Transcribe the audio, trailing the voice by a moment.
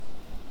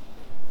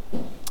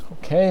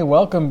Okay,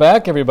 welcome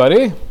back,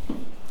 everybody.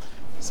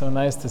 So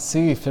nice to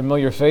see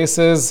familiar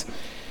faces.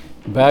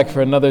 Back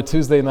for another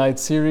Tuesday night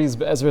series,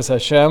 Be'ezras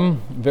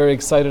Hashem. Very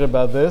excited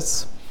about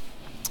this.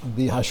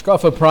 The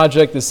Hashkafa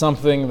project is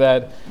something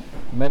that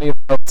many of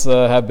us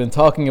have been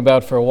talking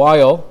about for a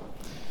while.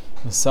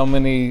 So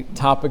many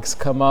topics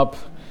come up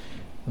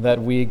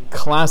that we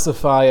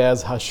classify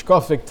as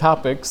Hashkafic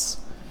topics,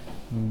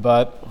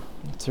 but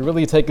to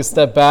really take a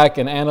step back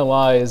and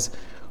analyze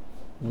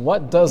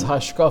what does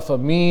Hashkafa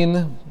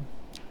mean,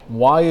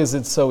 why is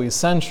it so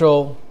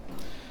essential,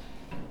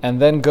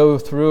 and then go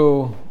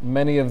through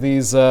many of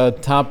these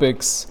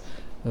topics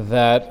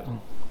that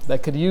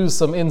could use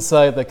some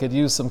insight, that could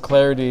use some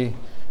clarity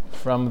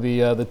from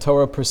the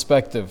Torah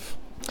perspective.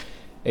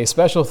 A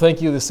special thank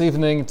you this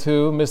evening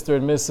to Mr.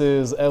 and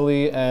Mrs.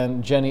 Eli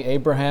and Jenny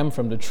Abraham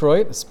from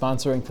Detroit,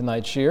 sponsoring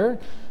tonight's shir.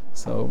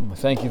 So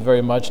thank you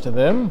very much to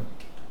them.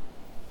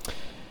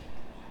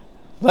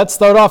 Let's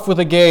start off with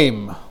a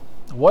game.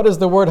 What does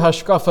the word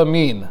Hashkafa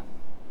mean?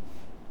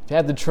 If you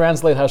had to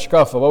translate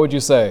Hashkafa, what would you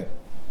say?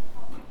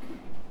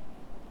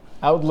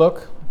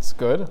 Outlook, that's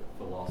good.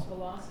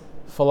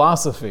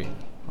 Philosophy,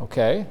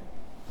 okay.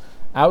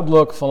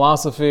 Outlook,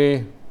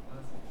 philosophy.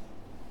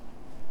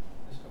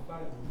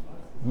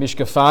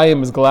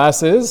 Mishkafayim is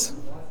glasses,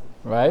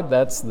 right?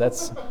 That's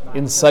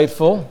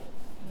insightful.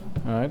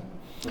 All right.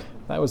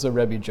 That was a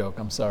Rebbe joke,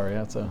 I'm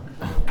sorry.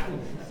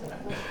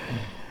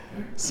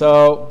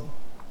 So,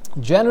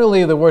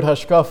 generally, the word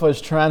Hashkafa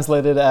is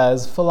translated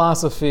as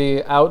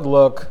philosophy,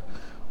 outlook,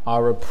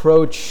 our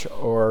approach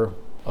or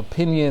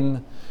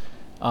opinion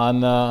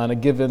on a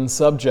given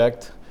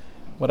subject.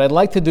 What I'd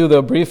like to do,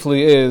 though,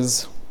 briefly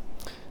is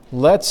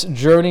let's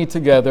journey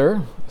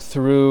together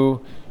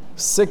through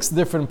 6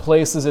 different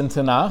places in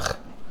Tanakh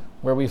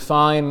where we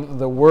find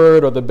the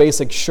word or the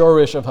basic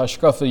shorish of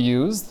Hashkafa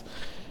used.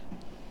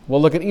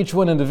 We'll look at each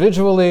one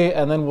individually,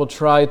 and then we'll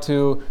try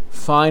to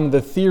find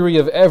the theory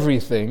of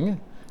everything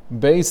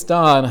based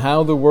on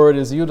how the word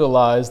is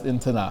utilized in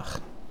Tanakh.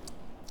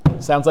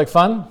 Sounds like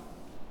fun?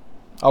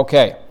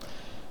 Okay.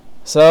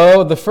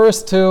 So the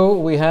first 2,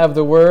 we have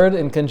the word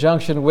in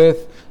conjunction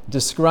with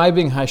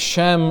describing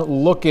Hashem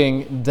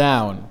looking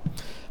down.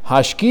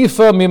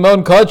 Hashkifa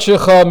mimon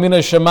kodshecha min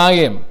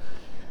hashamayim.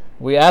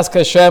 We ask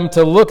Hashem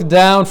to look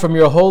down from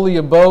your holy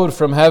abode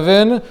from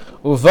heaven,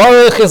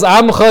 uvarich es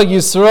amcha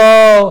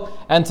Yisrael,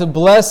 and to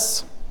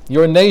bless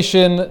your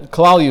nation,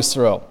 Klal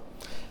Yisrael.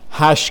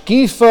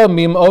 Hashkifa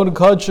mimon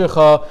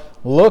kodshecha,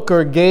 look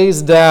or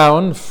gaze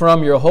down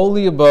from your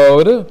holy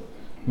abode,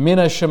 min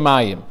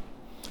hashamayim.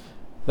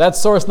 That's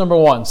source number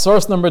 1.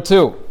 Source number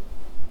 2.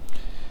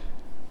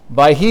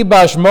 Vayhi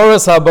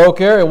bashmoras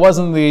haboker, it was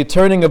in the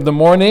turning of the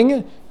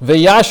morning,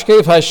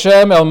 v'yashkev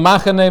Hashem el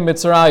machane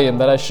Mitzrayim,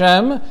 that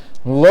Hashem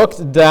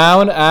looked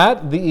down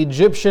at the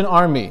Egyptian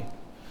army.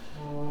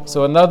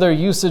 So another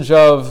usage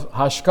of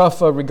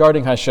Hashkafa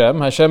regarding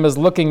Hashem. Hashem is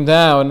looking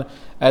down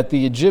at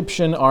the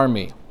Egyptian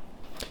army.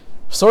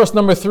 Source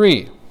number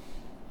 3.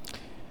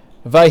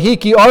 Vayhi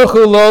ki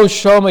orchu lo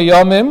shoma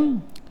yomim,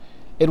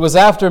 it was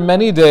after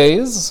many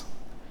days,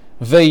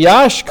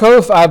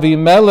 V'yashkof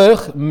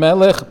Avimelech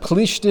melech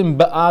Plishtim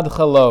ba'ad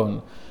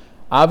chalon.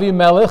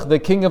 Avimelech, the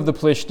king of the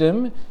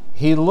Plishtim,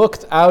 he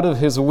looked out of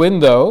his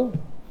window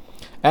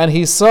and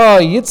he saw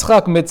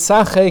Yitzchak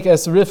mitzachek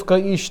es Rivka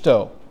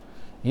ishto.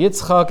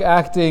 Yitzchak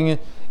acting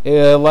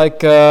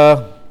like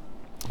a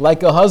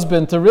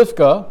husband to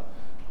Rivka,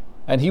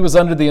 and he was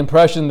under the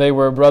impression they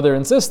were brother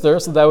and sister,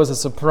 so that was a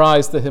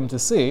surprise to him to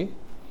see.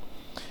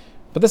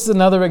 But this is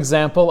another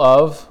example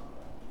of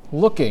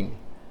looking.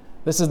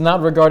 This is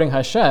not regarding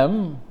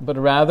Hashem, but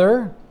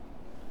rather,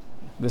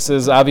 this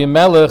is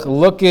Avimelech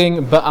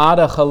looking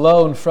ba'ada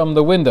chalon from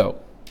the window.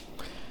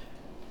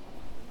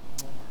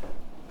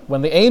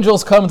 When the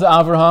angels come to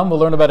Avraham, we'll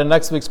learn about it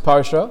next week's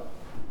Parsha.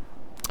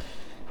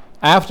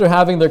 After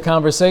having their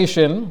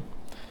conversation,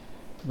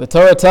 the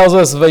Torah tells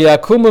us,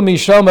 "V'yakumu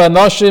mishom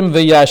ha'anoshim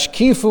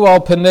v'yashkifu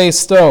al pnei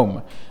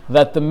stom,"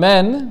 that the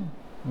men,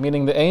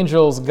 meaning the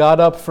angels,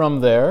 got up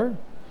from there,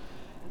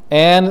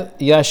 and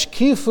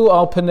yashkifu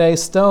al pnei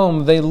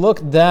stom, they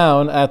looked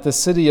down at the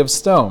city of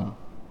Stom.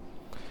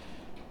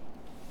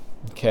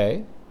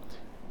 Okay,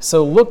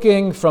 so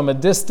looking from a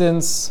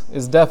distance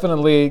is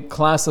definitely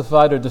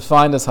classified or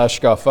defined as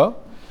Hashkafa.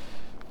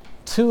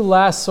 2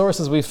 last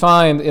sources we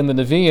find in the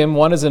Nevi'im.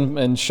 One is in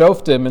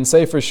Shoftim, in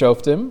Sefer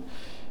Shoftim.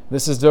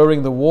 This is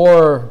during the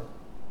war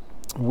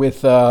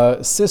with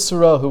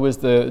Sisera, who was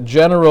the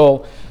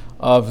general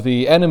of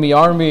the enemy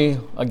army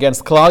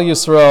against Klal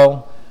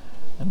Yisrael.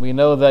 And we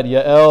know that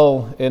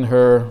Yael, in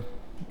her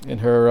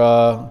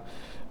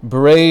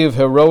brave,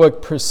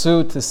 heroic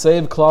pursuit to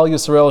save Klal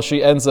Yisrael,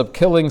 she ends up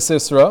killing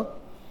Sisera.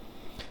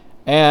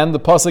 And the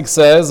pasuk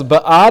says,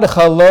 "Ba'ad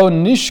chalo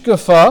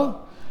nishkafa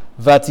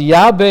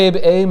vatyabeib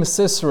aim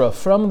Sisera."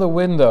 From the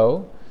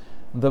window,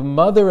 the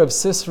mother of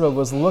Sisera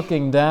was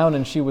looking down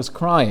and she was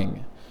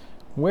crying.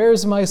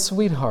 "Where's my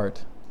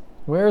sweetheart?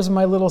 Where's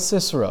my little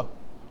Sisera?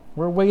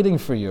 We're waiting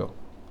for you."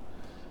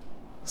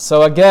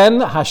 So again,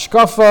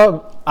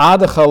 Hashkafa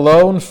ad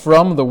chalon,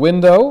 from the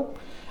window.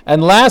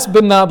 And last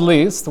but not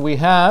least, we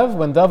have,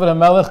 when David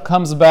HaMelech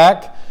comes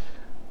back,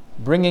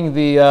 bringing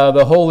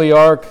the Holy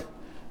Ark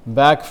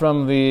back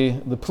from the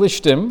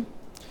Plishtim,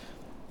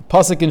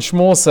 Pasuk in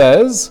Shmuel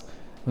says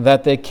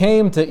that they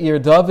came to Ir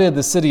David,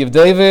 the city of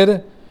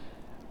David,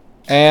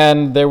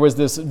 and there was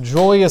this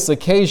joyous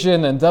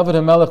occasion, and David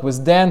HaMelech was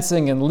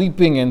dancing and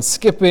leaping and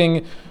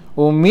skipping.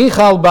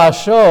 Michal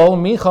Bashol,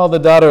 Michal the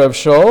daughter of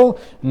Shaul,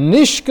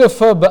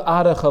 Nishkafa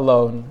ba'arach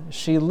alone.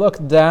 She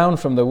looked down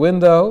from the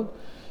window.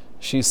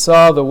 She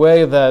saw the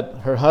way that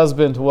her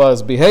husband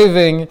was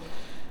behaving,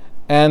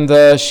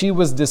 and she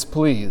was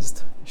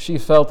displeased. She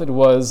felt it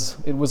was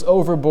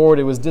overboard,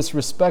 it was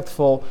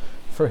disrespectful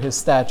for his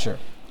stature.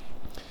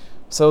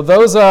 So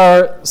those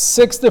are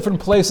 6 different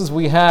places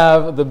we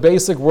have the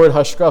basic word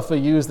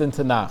hashkafa used in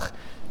Tanakh.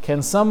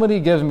 Can somebody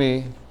give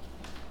me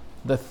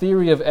the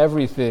theory of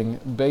everything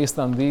based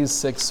on these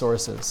 6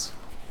 sources?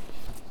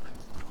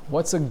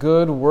 What's a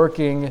good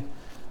working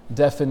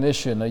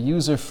definition, a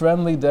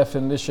user-friendly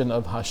definition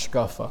of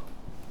hashkafa?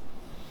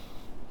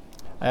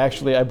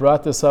 I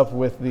brought this up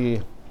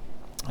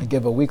I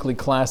give a weekly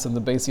class in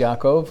the Beis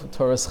Yaakov,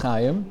 Toras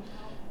Chaim,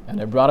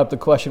 and I brought up the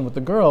question with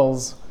the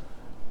girls,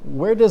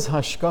 where does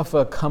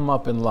hashkafa come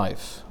up in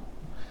life?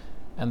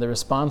 And the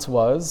response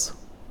was,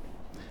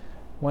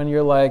 when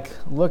you're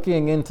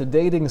looking into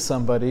dating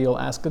somebody, you'll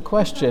ask a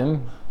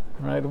question,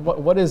 right?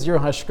 What is your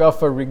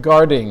hashkafa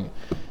regarding?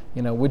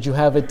 Would you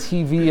have a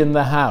TV in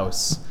the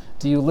house?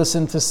 Do you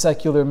listen to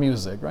secular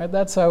music, right?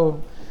 That's how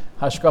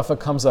hashkafa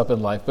comes up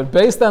in life. But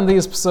based on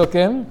these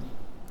psukim,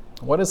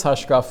 what is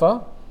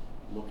hashkafa?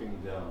 Looking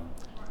down.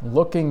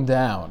 Looking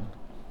down.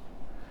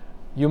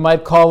 You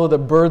might call it a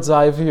bird's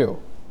eye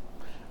view.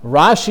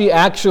 Rashi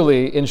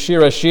actually, in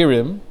Shir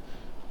HaShirim,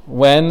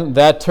 when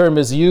that term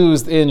is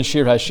used in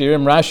Shir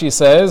HaShirim, Rashi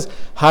says,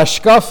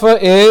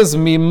 hashkafa is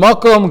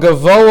mimakom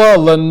gavoa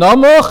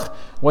lenamoch.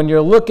 When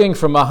you're looking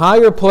from a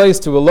higher place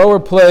to a lower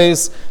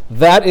place,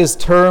 that is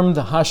termed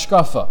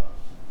hashkafa,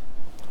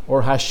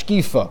 or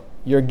hashkifa.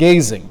 You're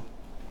gazing.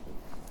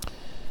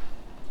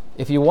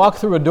 If you walk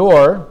through a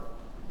door,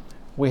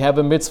 we have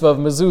a mitzvah of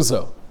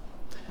mezuzah.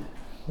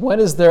 When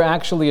is there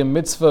actually a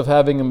mitzvah of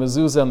having a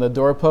mezuzah on the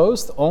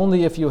doorpost?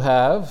 Only if you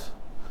have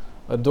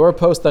a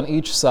doorpost on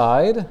each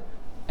side,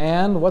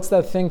 and what's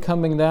that thing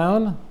coming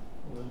down?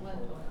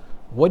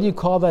 What do you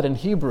call that in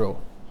Hebrew?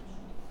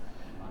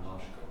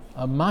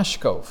 A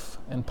mashkof.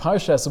 In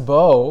Parshas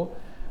Bo,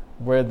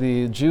 where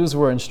the Jews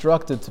were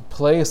instructed to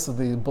place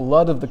the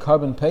blood of the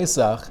Karban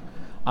Pesach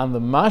on the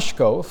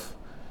mashkof,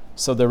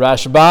 so the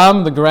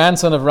Rashbam, the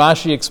grandson of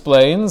Rashi,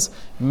 explains,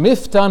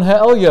 Miftan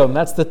ha'elyon,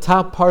 that's the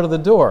top part of the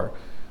door.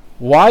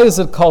 Why is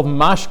it called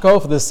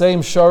mashkof, the same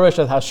shoresh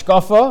as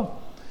hashkafa?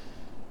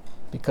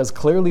 Because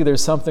clearly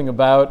there's something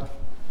about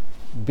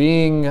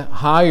being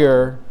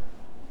higher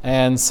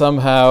and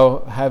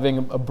somehow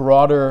having a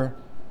broader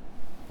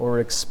or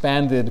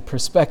expanded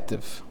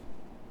perspective.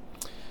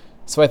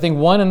 So I think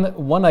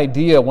one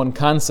idea, one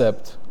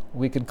concept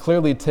we could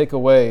clearly take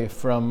away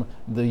from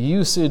the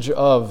usage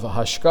of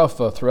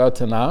hashkafa throughout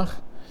Tanakh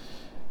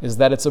is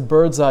that it's a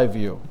bird's eye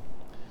view.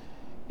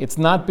 It's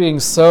not being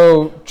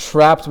so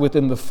trapped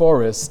within the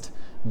forest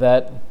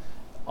that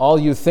all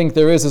you think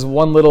there is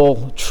one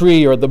little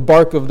tree or the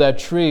bark of that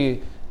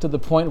tree to the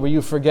point where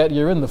you forget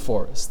you're in the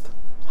forest.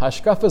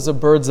 Hashkafa is a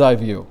bird's eye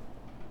view.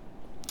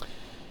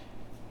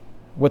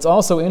 What's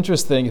also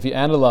interesting, if you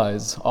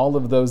analyze all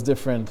of those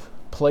different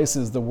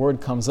places the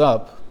word comes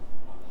up,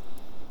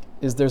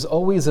 is there's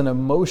always an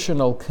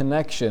emotional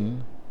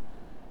connection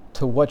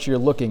to what you're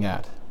looking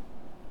at.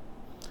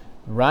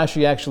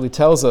 Rashi actually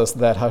tells us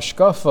that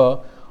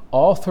hashkafa,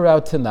 all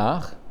throughout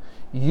Tanakh,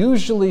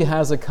 usually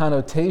has a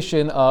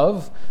connotation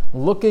of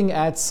looking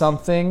at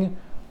something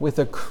with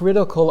a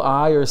critical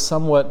eye or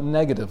somewhat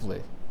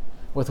negatively,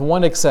 with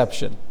one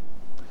exception.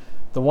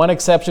 The one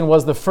exception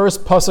was the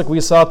first pasuk we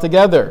saw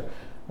together.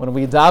 When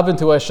we daven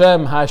to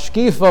Hashem,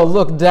 Hashkifa,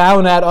 look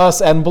down at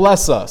us and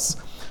bless us.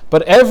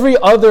 But every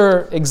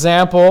other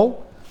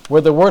example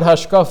where the word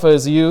hashkafa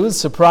is used,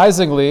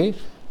 surprisingly,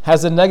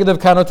 has a negative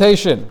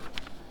connotation.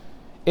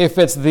 If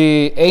it's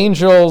the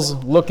angels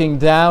looking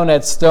down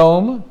at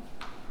Sodom,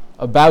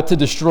 about to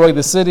destroy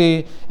the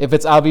city, if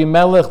it's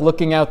Avimelech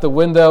looking out the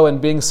window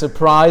and being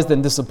surprised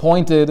and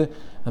disappointed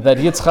that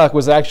Yitzchak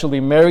was actually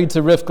married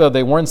to Rivka,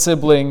 they weren't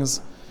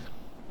siblings.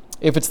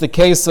 If it's the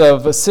case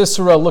of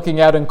Sisera looking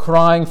out and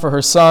crying for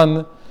her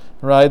son,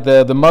 right,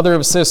 the mother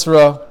of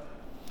Sisera.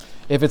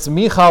 If it's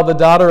Michal, the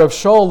daughter of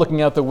Shaul,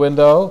 looking out the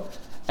window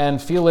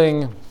and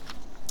feeling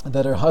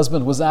that her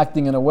husband was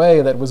acting in a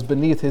way that was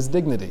beneath his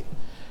dignity.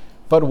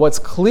 But what's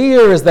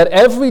clear is that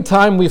every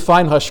time we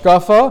find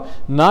hashkafa,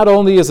 not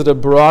only is it a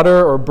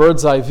broader or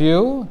bird's eye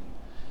view,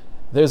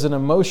 there's an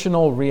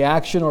emotional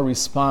reaction or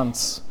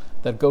response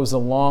that goes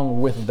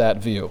along with that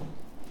view.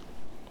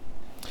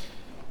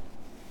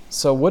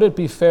 So would it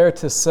be fair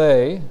to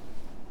say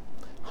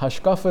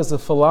hashkafa is a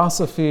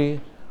philosophy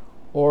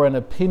or an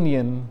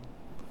opinion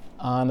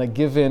on a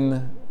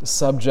given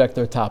subject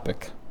or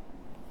topic?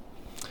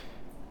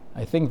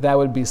 I think that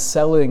would be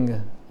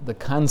selling the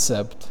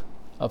concept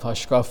of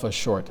hashkafa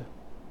short.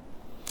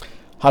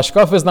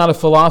 Hashkafa is not a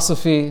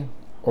philosophy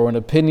or an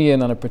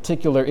opinion on a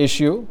particular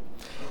issue.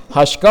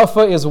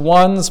 Hashkafa is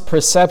one's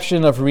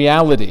perception of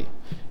reality.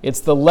 It's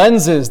the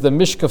lenses, the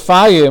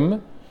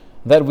mishkafayim,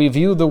 that we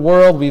view the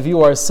world, we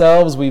view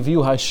ourselves, we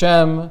view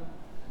Hashem.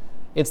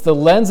 It's the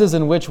lenses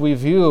in which we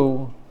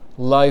view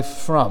life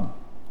from.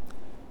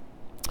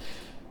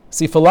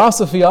 See,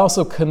 philosophy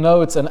also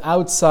connotes an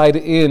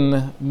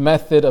outside-in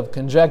method of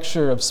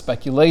conjecture, of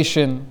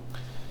speculation,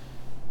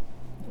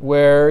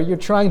 where you're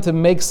trying to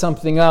make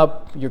something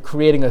up, you're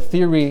creating a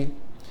theory.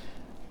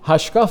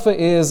 Hashkafa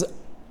is,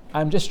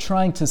 I'm just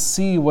trying to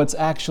see what's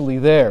actually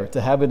there,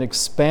 to have an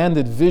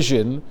expanded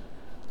vision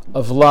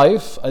of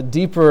life, a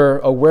deeper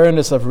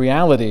awareness of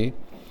reality.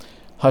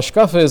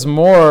 Hashkafa is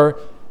more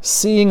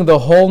seeing the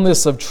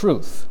wholeness of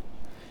truth.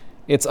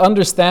 It's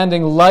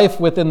understanding life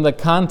within the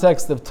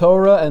context of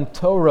Torah and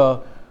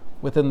Torah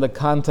within the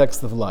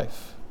context of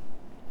life.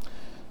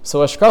 So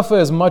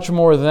hashkafa is much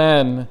more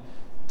than,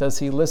 does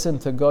he listen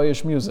to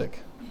Goyish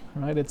music?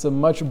 Right? It's a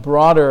much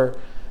broader,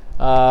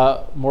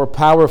 more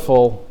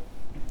powerful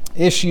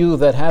issue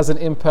that has an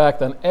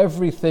impact on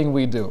everything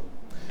we do.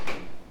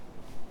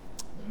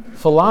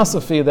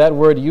 Philosophy, that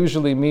word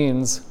usually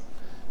means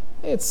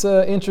it's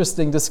an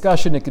interesting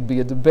discussion, it could be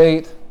a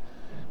debate.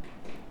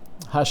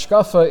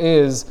 Hashkafa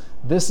is,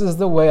 this is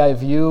the way I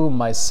view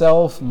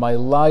myself, my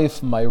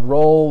life, my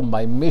role,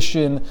 my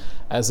mission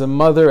as a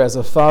mother, as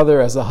a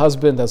father, as a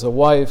husband, as a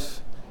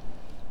wife.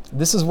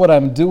 This is what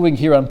I'm doing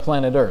here on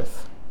planet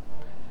Earth.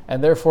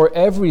 And therefore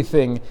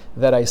everything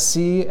that I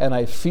see and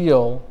I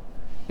feel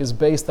is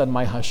based on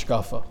my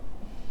hashkafa.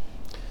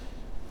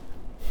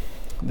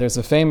 There's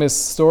a famous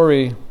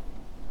story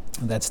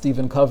that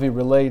Stephen Covey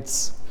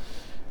relates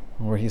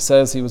where he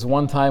says he was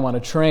one time on a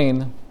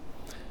train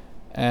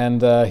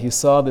and he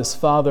saw this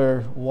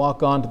father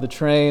walk onto the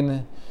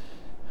train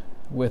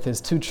with his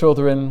two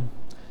children.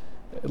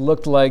 It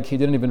looked like he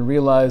didn't even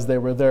realize they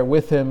were there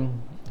with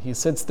him. He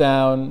sits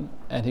down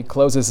and he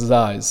closes his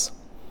eyes.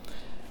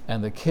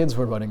 And the kids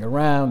were running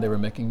around, they were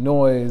making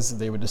noise,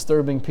 they were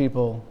disturbing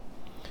people.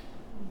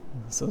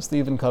 So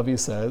Stephen Covey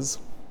says,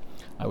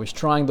 I was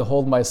trying to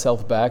hold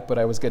myself back, but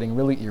I was getting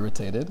really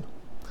irritated.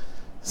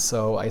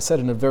 So I said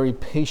in a very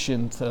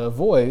patient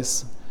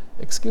voice,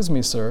 excuse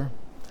me, sir,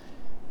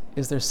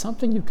 is there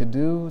something you could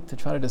do to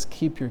try to just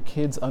keep your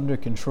kids under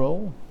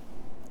control?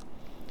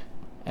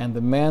 And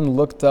the man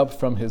looked up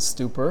from his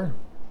stupor,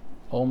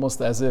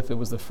 almost as if it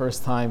was the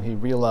first time he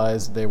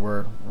realized they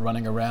were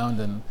running around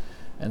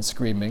and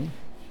screaming.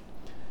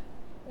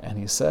 And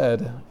he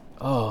said,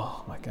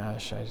 oh my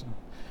gosh,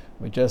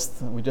 we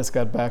just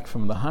got back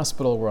from the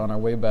hospital, we're on our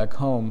way back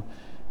home,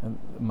 and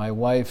my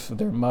wife,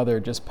 their mother,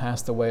 just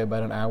passed away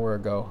about an hour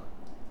ago.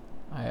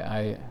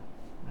 I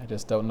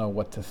just don't know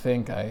what to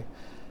think.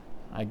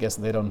 I guess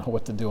they don't know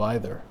what to do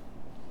either.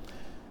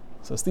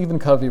 So Stephen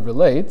Covey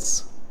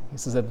relates, he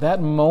says, at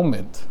that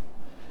moment,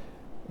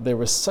 there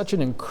was such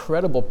an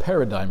incredible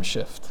paradigm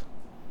shift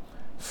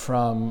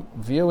from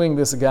viewing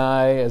this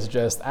guy as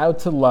just out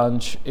to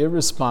lunch,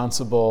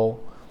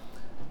 irresponsible,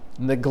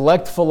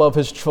 neglectful of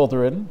his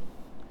children,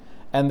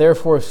 and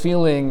therefore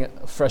feeling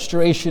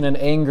frustration and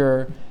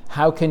anger.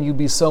 How can you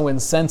be so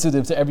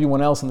insensitive to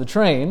everyone else in the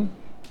train?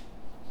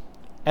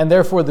 And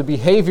therefore the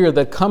behavior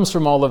that comes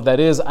from all of that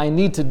is, I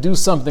need to do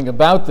something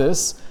about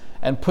this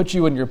and put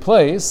you in your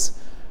place.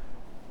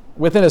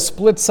 Within a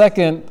split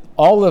second,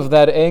 all of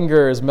that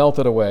anger is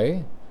melted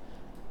away,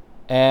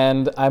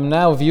 and I'm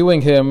now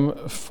viewing him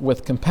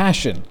with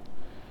compassion,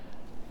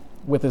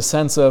 with a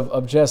sense of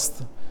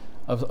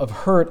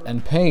hurt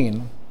and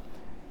pain.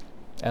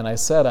 And I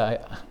said,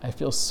 I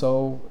feel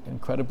so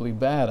incredibly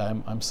bad.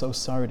 I'm so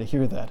sorry to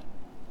hear that.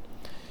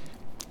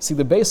 See,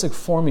 the basic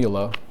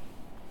formula,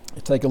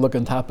 take a look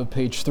on top of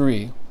page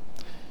 3.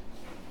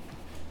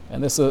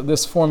 And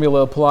this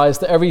formula applies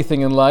to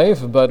everything in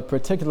life, but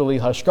particularly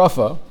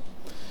hashkafa,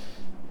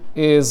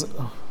 is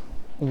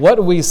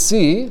what we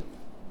see,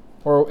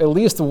 or at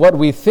least what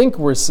we think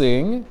we're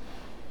seeing,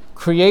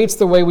 creates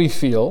the way we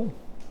feel,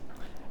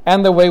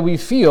 and the way we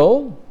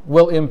feel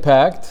will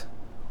impact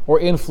or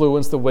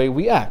influence the way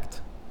we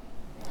act.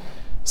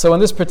 So in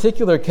this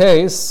particular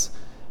case,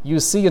 you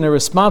see an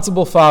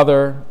irresponsible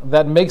father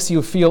that makes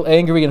you feel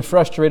angry and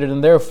frustrated,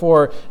 and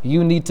therefore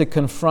you need to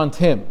confront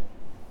him.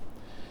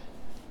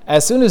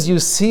 As soon as you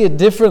see it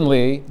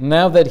differently,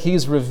 now that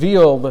he's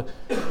revealed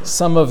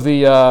some of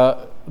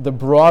the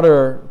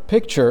broader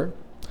picture,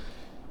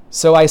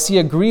 so I see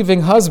a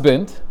grieving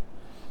husband,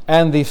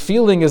 and the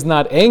feeling is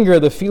not anger,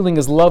 the feeling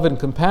is love and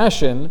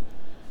compassion,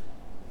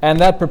 and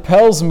that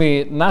propels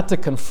me not to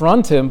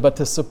confront him, but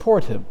to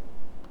support him.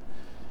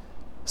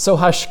 So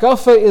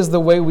hashkafa is the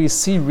way we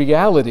see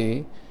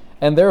reality,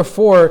 and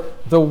therefore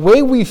the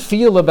way we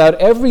feel about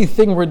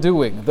everything we're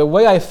doing, the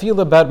way I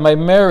feel about my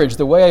marriage,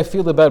 the way I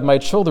feel about my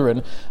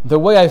children, the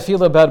way I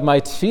feel about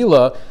my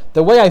tefillah,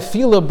 the way I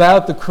feel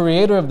about the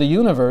creator of the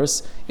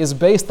universe is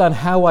based on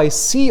how I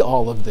see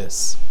all of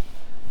this.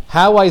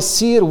 How I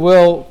see it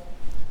will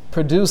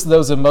produce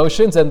those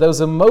emotions, and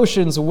those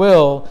emotions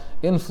will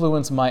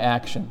influence my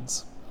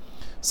actions.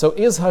 So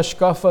is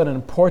hashkafa an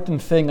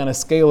important thing on a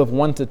scale of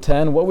 1 to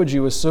 10? What would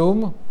you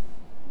assume?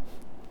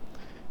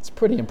 It's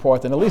pretty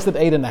important, at least an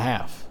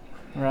 8.5,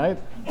 right?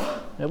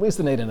 At least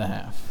an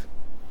 8.5.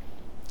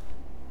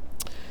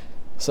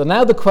 So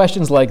now the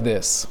question's like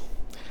this.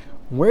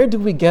 Where do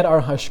we get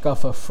our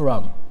hashkafa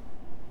from?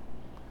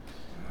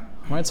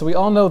 Right, so we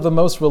all know the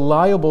most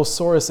reliable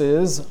source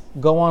is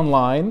go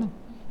online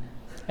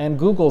and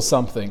Google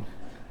something.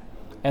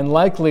 And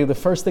likely the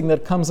first thing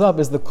that comes up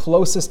is the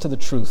closest to the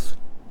truth.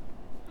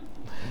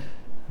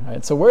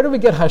 Right, so where do we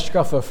get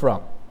hashkafa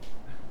from?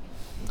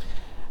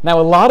 Now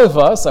a lot of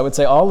us, I would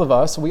say all of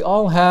us, we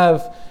all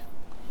have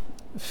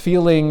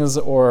feelings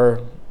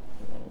or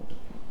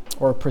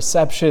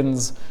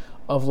perceptions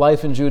of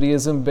life in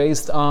Judaism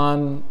based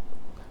on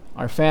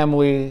our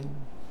family,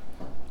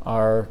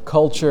 our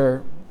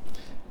culture,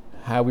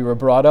 how we were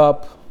brought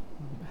up,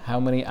 how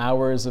many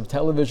hours of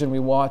television we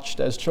watched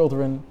as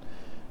children.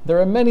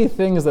 There are many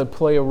things that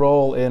play a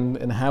role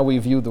in how we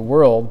view the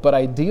world, but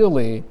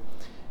ideally,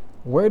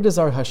 where does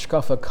our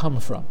hashkafa come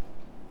from?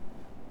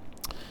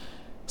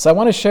 So I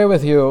want to share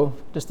with you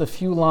just a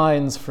few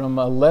lines from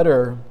a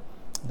letter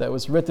that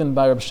was written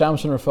by Reb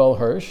Shamshon Raphael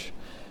Hirsch.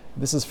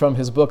 This is from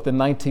his book, The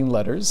 19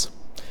 Letters.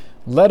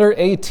 Letter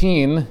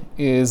 18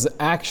 is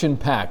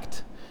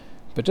action-packed,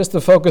 but just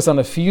to focus on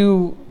a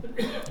few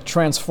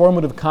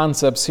transformative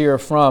concepts here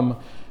from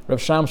Reb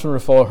Shamshon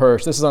Raphael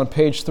Hirsch. This is on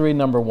page 3,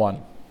 number 1.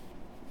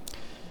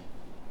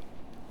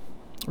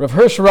 Rav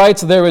Hirsch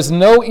writes, "There is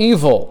no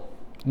evil,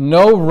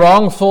 no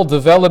wrongful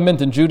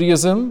development in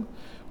Judaism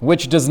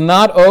which does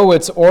not owe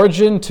its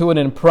origin to an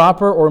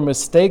improper or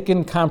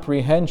mistaken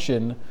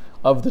comprehension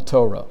of the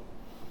Torah."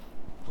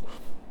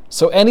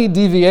 So any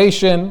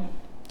deviation,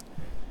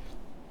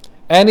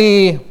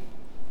 any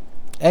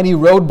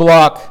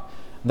roadblock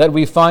that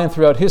we find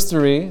throughout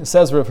history,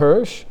 says Rav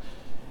Hirsch,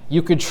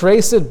 you could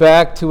trace it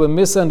back to a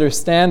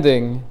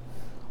misunderstanding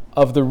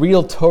of the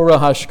real Torah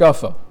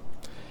hashkafa.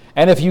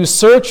 And if you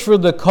search for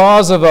the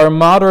cause of our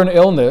modern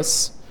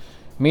illness,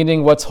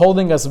 meaning what's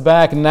holding us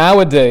back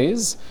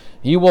nowadays,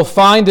 you will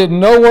find it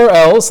nowhere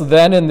else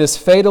than in this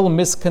fatal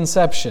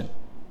misconception.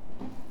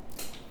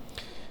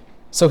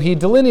 So he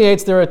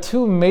delineates there are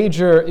two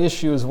major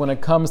issues when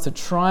it comes to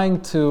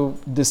trying to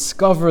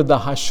discover the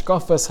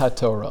hashkafas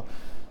haTorah.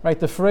 Right,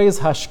 the phrase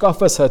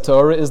hashkafas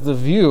haTorah is the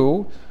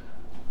view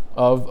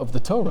of the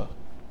Torah.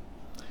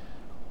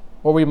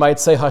 Or we might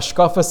say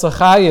hashkafas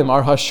hachayim,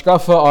 our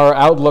hashkafa, our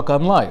outlook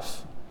on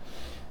life.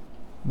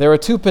 There are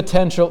two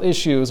potential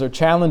issues or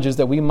challenges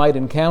that we might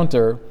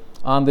encounter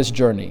on this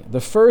journey. The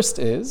first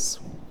is,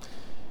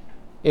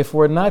 if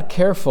we're not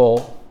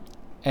careful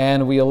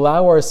and we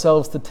allow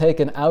ourselves to take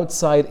an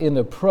outside-in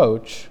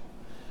approach,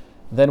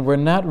 then we're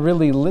not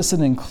really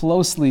listening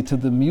closely to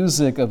the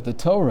music of the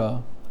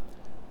Torah,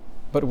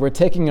 but we're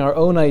taking our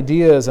own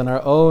ideas and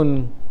our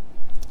own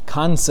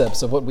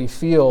concepts of what we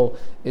feel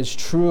is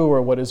true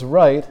or what is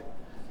right,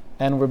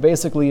 and we're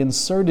basically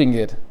inserting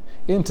it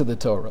into the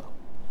Torah.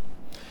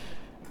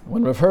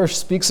 When Rav Hirsch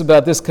speaks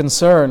about this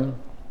concern,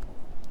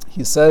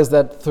 he says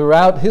that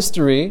throughout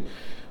history,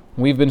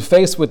 we've been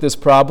faced with this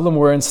problem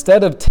where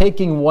instead of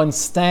taking one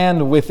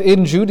stand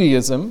within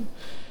Judaism,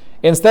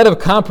 instead of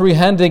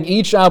comprehending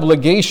each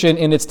obligation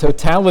in its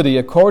totality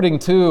according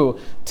to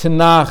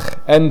Tanakh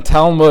and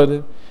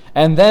Talmud,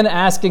 and then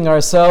asking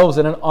ourselves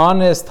in an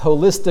honest,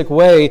 holistic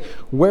way,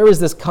 where is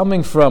this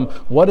coming from?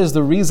 What is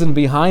the reason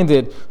behind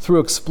it?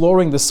 Through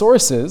exploring the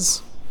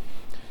sources,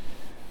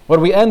 what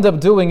we end up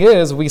doing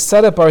is we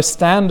set up our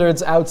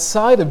standards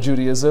outside of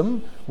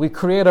Judaism, we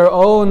create our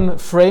own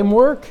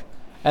framework,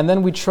 and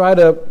then we try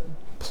to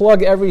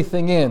plug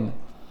everything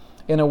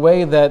in a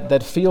way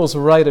that feels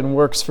right and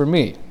works for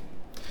me.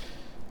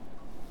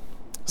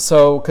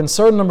 So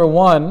concern number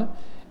one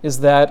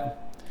is that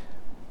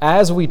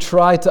as we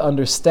try to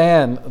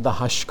understand the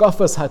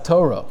hashkafas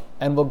haTorah,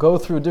 and we'll go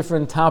through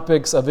different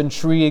topics of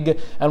intrigue,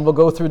 and we'll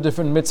go through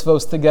different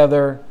mitzvos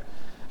together,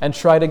 and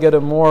try to get a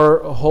more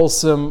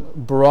wholesome,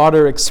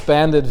 broader,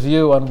 expanded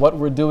view on what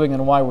we're doing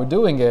and why we're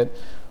doing it,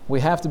 we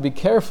have to be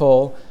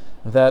careful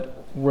that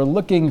we're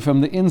looking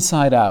from the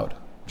inside out,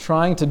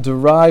 trying to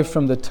derive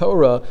from the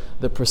Torah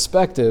the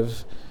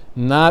perspective,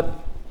 not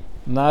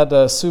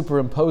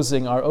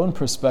superimposing our own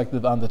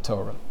perspective on the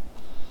Torah.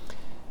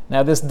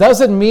 Now, this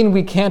doesn't mean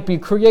we can't be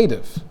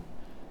creative.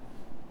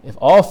 If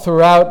all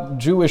throughout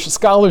Jewish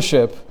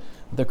scholarship,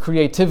 the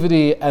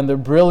creativity and the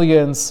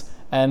brilliance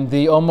and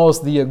the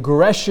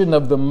aggression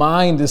of the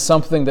mind is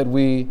something that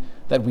we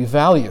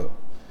value.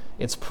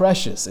 It's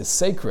precious, it's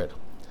sacred.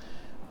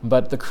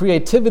 But the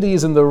creativity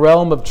is in the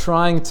realm of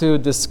trying to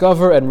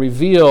discover and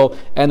reveal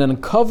and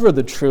uncover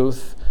the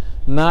truth,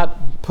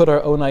 not put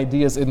our own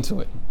ideas into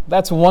it.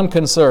 That's one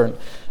concern.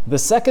 The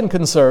second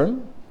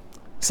concern,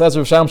 says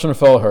Rav Shamshon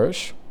Raphael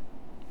Hirsch,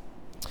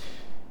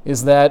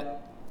 is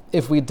that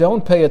if we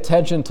don't pay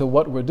attention to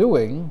what we're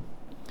doing,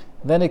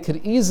 then it could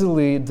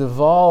easily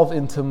devolve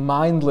into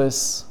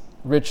mindless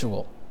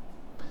ritual.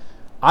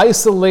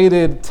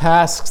 isolated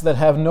tasks that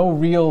have no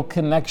real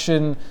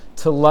connection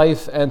to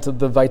life and to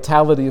the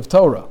vitality of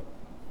Torah.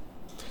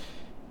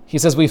 He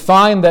says, we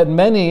find that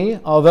many,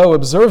 although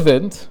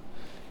observant,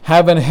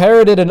 have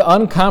inherited and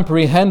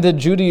uncomprehended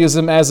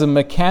Judaism as a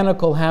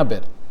mechanical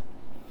habit.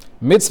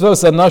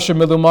 Mitzvos anashim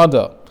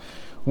milumada.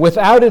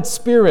 Without its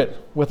spirit,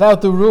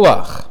 without the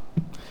ruach.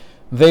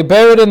 They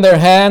bear it in their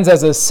hands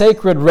as a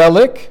sacred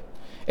relic,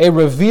 a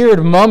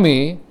revered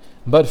mummy,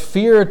 but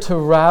fear to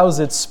rouse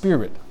its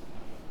spirit,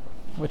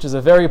 which is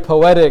a very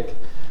poetic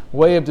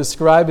way of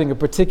describing a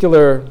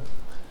particular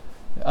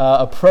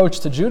approach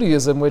to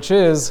Judaism, which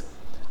is,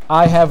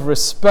 I have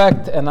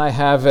respect and I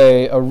have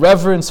a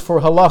reverence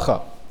for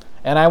halacha,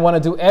 and I want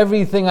to do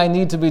everything I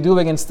need to be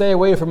doing and stay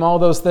away from all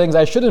those things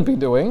I shouldn't be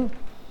doing,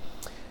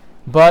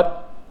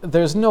 but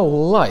there's no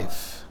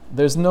life,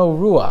 there's no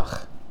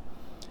ruach.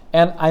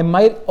 And I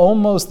might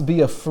almost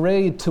be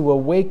afraid to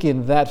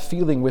awaken that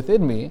feeling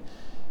within me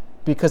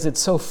because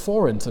it's so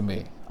foreign to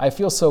me. I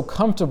feel so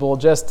comfortable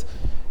just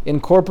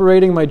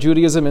incorporating my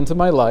Judaism into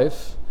my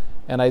life,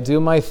 and I do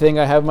my thing.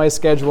 I have my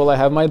schedule, I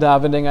have my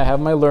davening, I have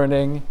my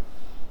learning.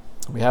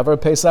 We have our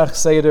Pesach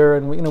Seder,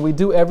 and we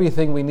do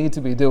everything we need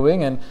to be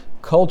doing, and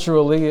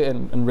culturally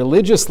and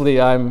religiously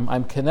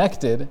I'm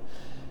connected,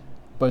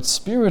 but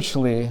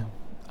spiritually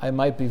I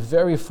might be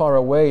very far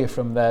away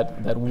from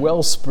that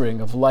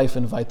wellspring of life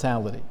and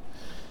vitality.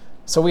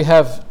 So we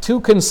have two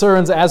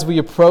concerns as we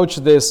approach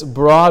this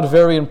broad,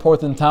 very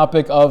important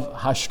topic of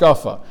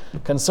hashkafa.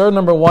 Concern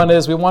number one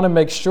is we want to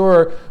make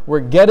sure we're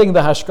getting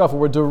the hashkafa,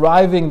 we're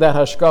deriving that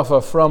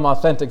hashkafa from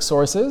authentic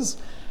sources.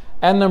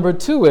 And number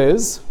two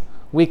is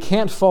we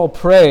can't fall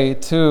prey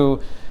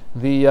to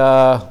the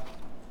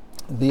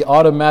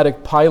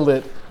automatic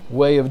pilot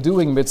way of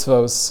doing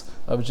mitzvos,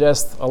 of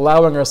just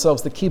allowing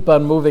ourselves to keep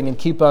on moving and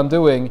keep on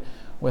doing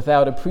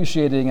without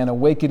appreciating and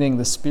awakening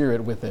the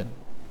spirit within.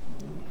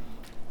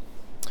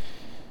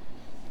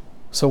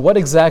 So what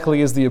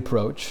exactly is the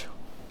approach?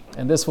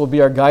 And this will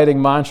be our guiding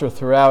mantra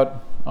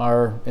throughout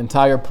our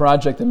entire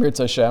project in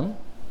Mirza Hashem.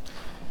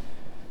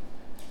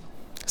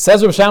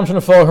 Says Rav Shamshon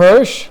Raphael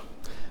Hirsch,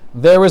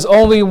 there is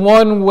only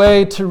one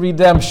way to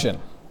redemption,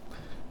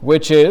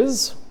 which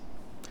is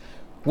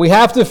we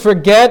have to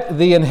forget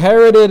the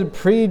inherited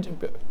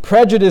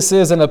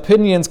prejudices and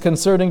opinions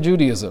concerning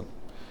Judaism.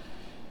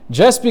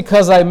 Just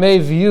because I may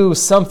view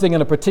something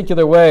in a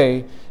particular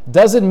way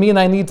doesn't mean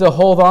I need to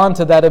hold on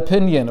to that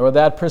opinion or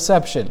that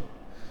perception.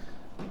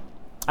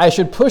 I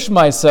should push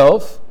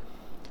myself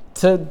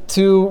to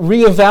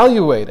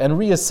reevaluate and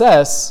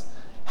reassess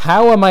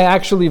how am I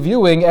actually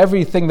viewing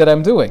everything that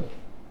I'm doing.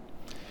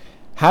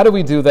 How do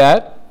we do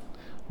that?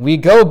 We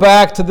go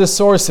back to the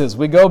sources.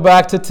 We go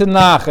back to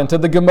Tanakh and to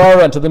the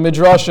Gemara and to the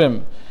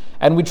Midrashim,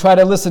 and we try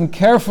to listen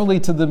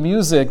carefully to the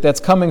music that's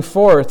coming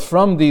forth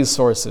from these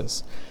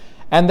sources.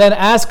 And then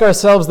ask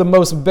ourselves the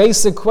most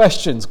basic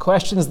questions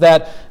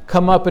that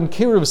come up in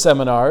Kiruv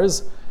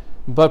seminars,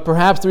 but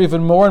perhaps they're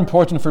even more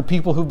important for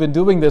people who've been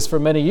doing this for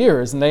many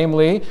years,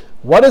 namely,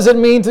 what does it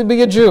mean to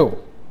be a Jew?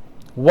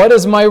 What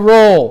is my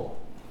role?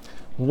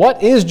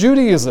 What is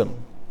Judaism?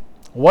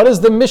 What is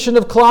the mission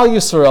of Klal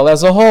Yisrael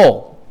as a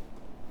whole?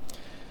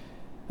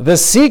 The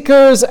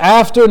seekers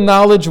after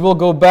knowledge will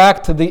go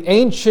back to the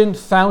ancient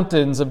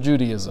fountains of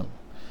Judaism.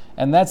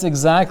 And that's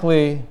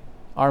exactly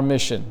our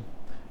mission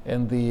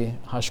in the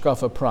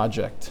Hashkafa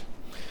project.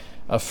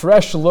 A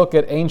fresh look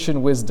at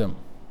ancient wisdom.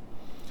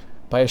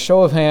 By a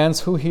show of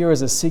hands, who here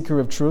is a seeker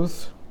of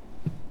truth?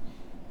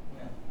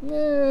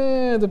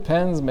 It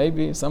depends,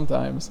 maybe,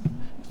 sometimes,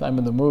 if I'm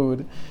in the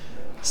mood.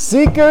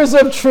 Seekers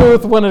of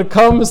truth, when it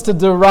comes to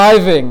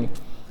deriving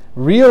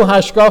real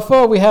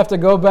hashkafa, we have to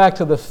go back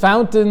to the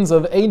fountains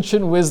of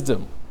ancient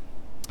wisdom.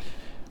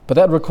 But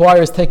that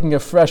requires taking a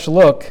fresh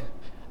look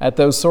at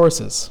those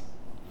sources.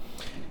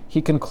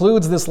 He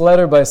concludes this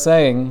letter by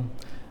saying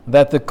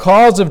that the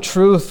cause of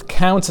truth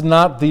counts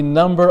not the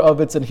number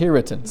of its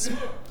inheritance.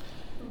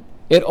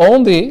 If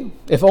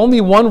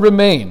only one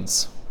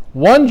remains,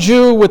 one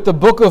Jew with the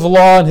book of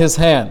law in his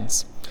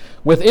hands,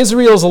 with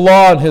Israel's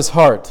law in his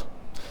heart,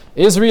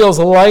 Israel's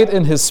light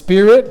in his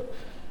spirit,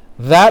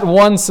 that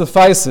one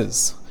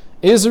suffices.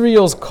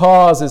 Israel's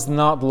cause is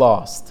not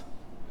lost.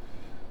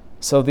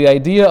 So the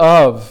idea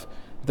of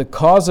the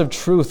cause of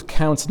truth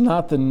counts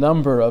not the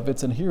number of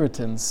its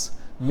inheritance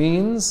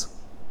means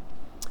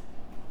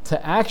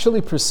to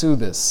actually pursue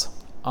this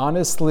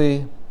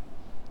honestly,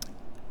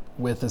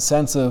 with a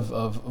sense of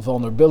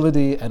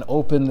vulnerability and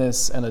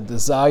openness and a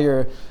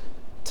desire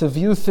to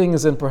view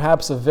things in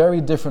perhaps a very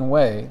different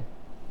way.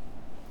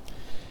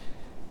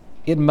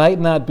 It might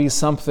not be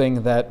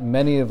something that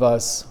many of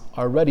us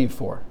are ready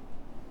for.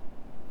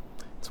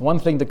 It's one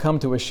thing to come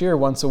to a shir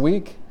once a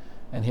week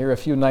and hear a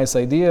few nice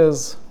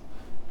ideas,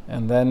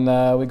 and then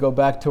we go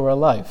back to our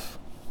life.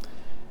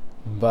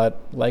 But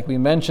like we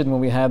mentioned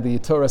when we had the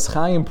Toras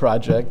Chaim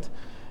project,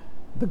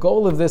 the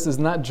goal of this is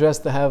not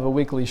just to have a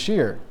weekly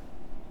shir.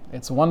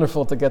 It's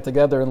wonderful to get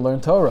together and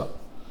learn Torah,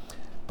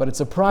 but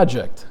it's a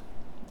project.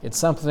 It's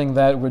something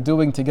that we're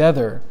doing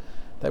together,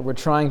 that we're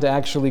trying to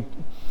actually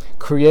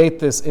create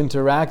this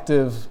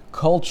interactive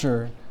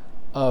culture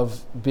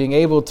of being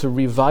able to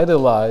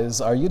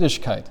revitalize our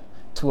Yiddishkeit,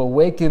 to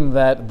awaken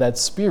that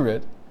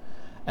spirit,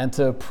 and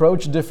to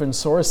approach different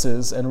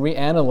sources and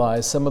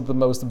reanalyze some of the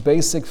most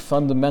basic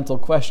fundamental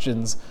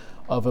questions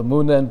of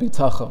Emunah and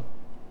Bitachon.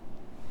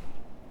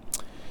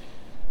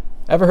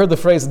 Ever heard the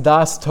phrase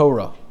Das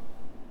Torah?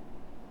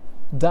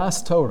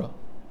 Das Torah.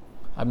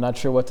 I'm not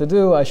sure what to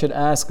do. I should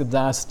ask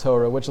Das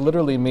Torah, which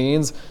literally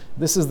means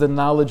this is the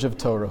knowledge of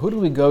Torah. Who do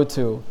we go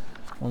to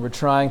when we're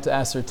trying to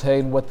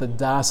ascertain what the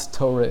Das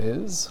Torah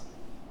is?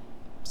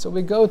 So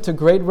we go to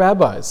great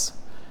rabbis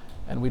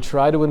and we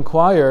try to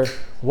inquire,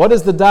 what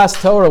is the Das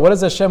Torah? What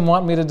does Hashem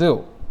want me to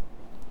do?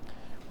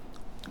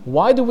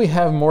 Why do we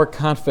have more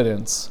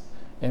confidence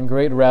in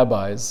great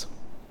rabbis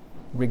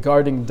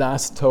regarding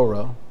Das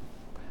Torah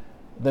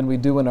than we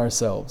do in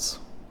ourselves?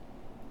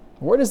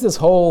 Where does this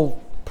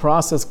whole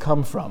process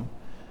come from?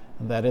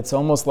 That it's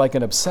almost like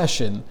an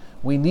obsession.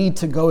 We need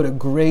to go to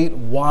great,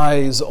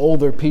 wise,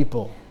 older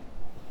people.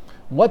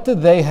 What do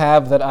they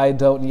have that I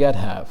don't yet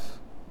have?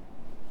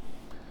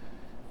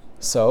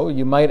 So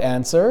you might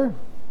answer,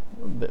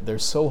 they're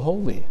so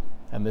holy,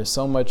 and there's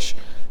so much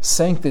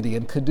sanctity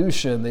and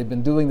kedusha, and they've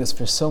been doing this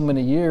for so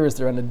many years,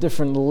 they're on a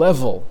different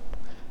level.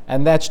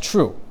 And that's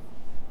true.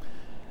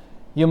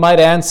 You might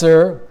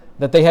answer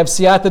that they have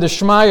siyata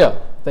d'shmaya.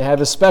 They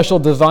have a special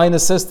divine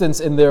assistance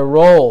in their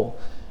role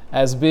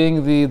as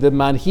being the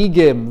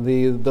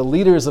manhigim, the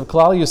leaders of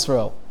Klal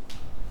Yisrael.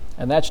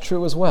 And that's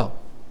true as well.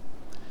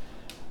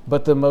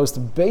 But the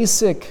most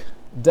basic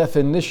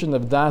definition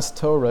of Das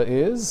Torah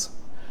is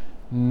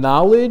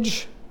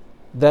knowledge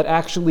that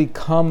actually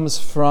comes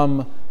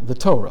from the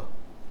Torah.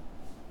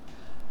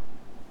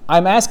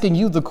 I'm asking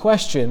you the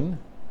question.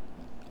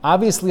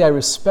 Obviously, I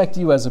respect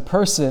you as a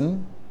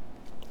person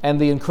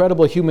and the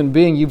incredible human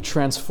being you've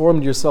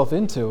transformed yourself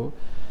into.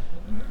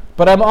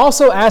 But I'm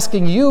also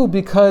asking you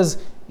because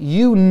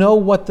you know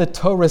what the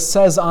Torah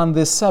says on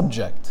this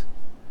subject.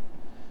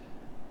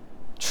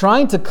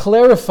 Trying to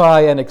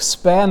clarify and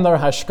expand our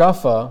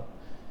hashkafa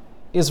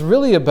is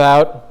really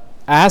about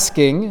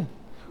asking,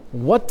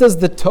 what does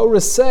the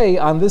Torah say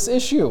on this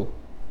issue?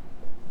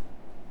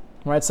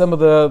 Right? Some of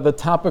the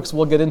topics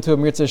we'll get into in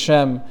Mirz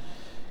Hashem,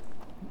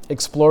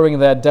 exploring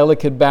that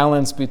delicate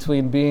balance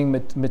between being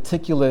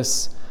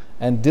meticulous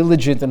and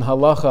diligent in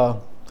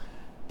halacha,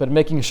 but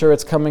making sure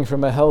it's coming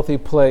from a healthy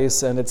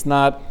place and it's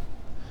not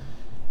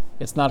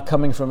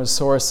coming from a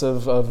source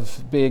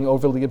of being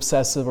overly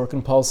obsessive or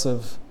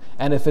compulsive.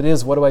 And if it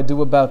is, what do I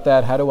do about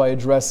that? How do I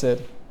address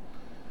it?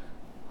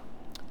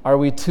 Are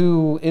we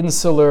too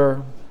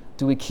insular?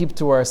 Do we keep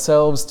to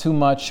ourselves too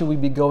much? Should we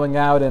be going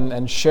out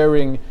and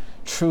sharing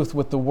truth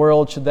with the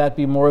world? Should that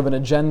be more of an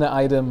agenda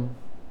item?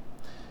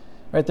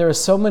 Right? There are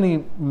so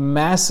many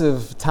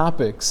massive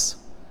topics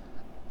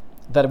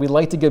that we'd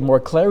like to get more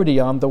clarity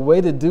on. The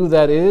way to do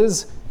that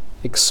is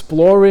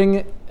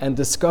exploring and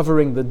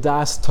discovering the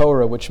Das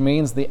Torah, which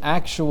means the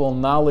actual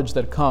knowledge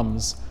that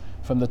comes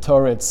from the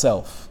Torah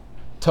itself.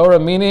 Torah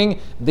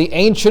meaning the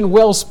ancient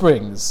well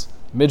springs,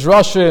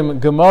 Midrashim,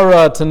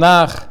 Gemara,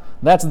 Tanakh,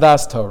 that's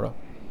Das Torah.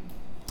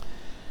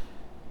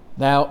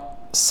 Now,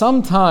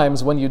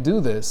 sometimes when you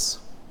do this,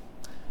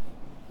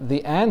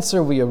 the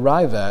answer we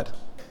arrive at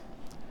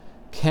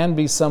can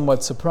be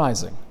somewhat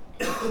surprising.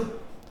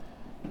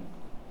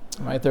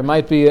 Right? There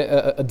might be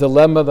a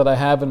dilemma that I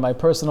have in my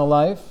personal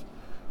life,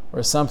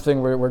 or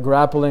something we're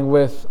grappling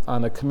with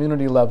on a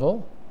community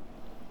level.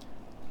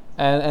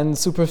 And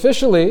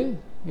superficially,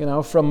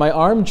 from my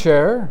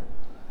armchair,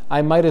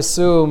 I might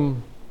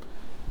assume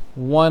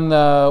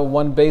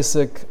one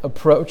basic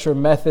approach or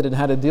method in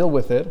how to deal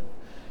with it.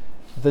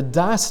 The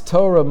Das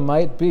Torah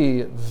might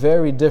be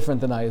very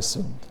different than I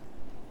assumed.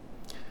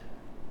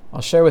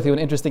 I'll share with you an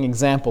interesting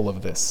example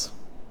of this.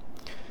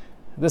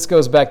 This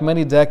goes back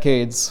many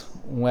decades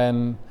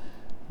when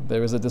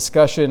there was a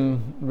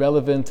discussion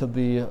relevant to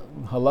the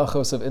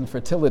halachos of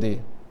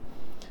infertility.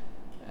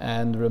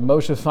 And Rav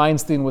Moshe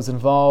Feinstein was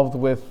involved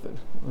with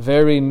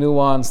very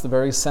nuanced,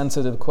 very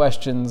sensitive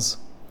questions.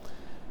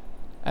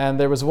 And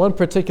there was one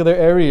particular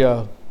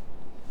area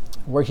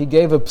where he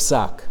gave a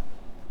psak.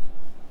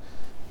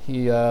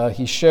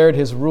 He shared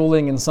his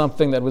ruling in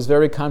something that was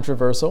very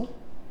controversial.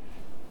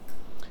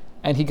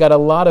 And he got a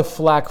lot of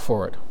flack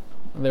for it.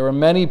 There were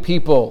many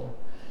people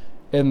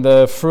in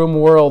the frum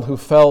world who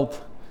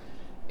felt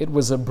it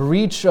was a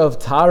breach of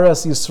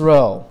Taras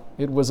Yisrael.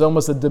 It was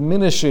almost a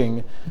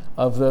diminishing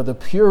of the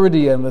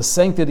purity and the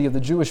sanctity of the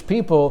Jewish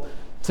people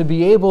to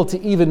be able to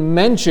even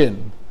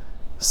mention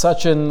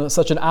such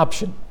an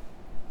option.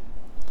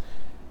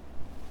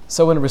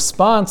 So in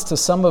response to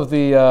some of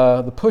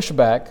the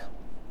pushback,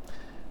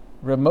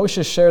 Rav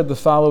Moshe shared the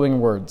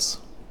following words.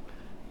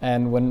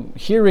 And when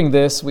hearing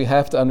this, we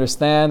have to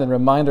understand and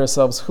remind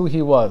ourselves who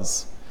he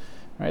was.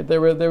 Right?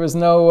 There was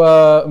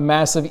no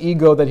massive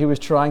ego that he was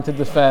trying to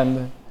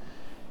defend.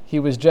 He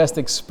was just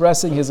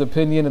expressing his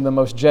opinion in the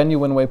most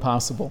genuine way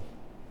possible.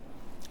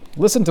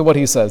 Listen to what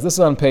he says. This is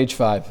on page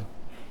 5.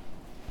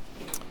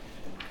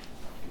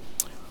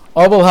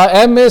 Oval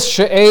ha'emes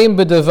she'eim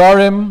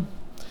b'devarim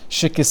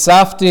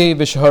shekisafti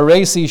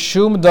v'shharesi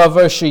shum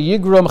davar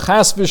sheyigrom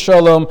chas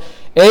v'shalom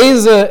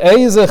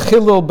eze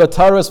chilul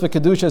bataras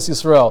v'kedushas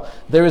Yisrael.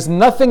 There is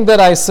nothing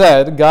that I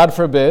said, God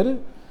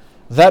forbid,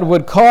 that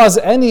would cause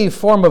any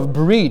form of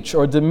breach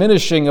or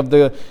diminishing of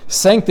the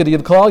sanctity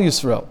of Klal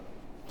Yisrael.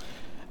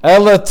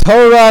 Ela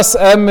Toras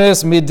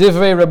emes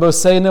midivrei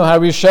Rabbeinu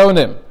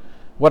harishonim.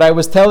 What I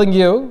was telling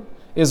you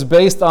is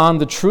based on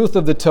the truth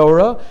of the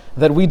Torah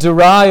that we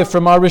derive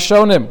from our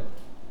Rishonim.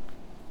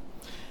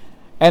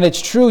 And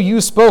it's true,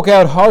 you spoke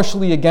out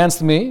harshly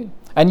against me,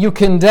 and you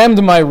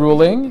condemned my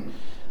ruling.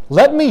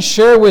 Let me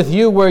share with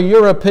you where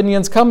your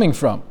opinion's coming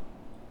from.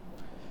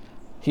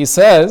 He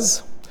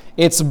says,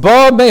 it's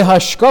ba me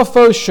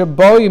hashkafo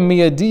shaboy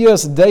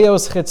miadios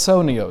deos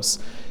chitzonios.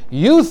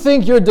 You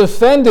think you're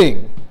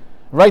defending,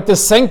 right, the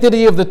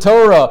sanctity of the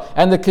Torah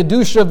and the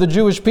kedusha of the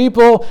Jewish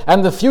people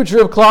and the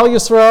future of Klal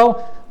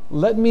Yisrael.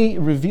 Let me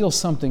reveal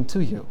something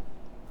to you.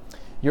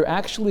 You're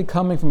actually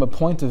coming from a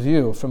point of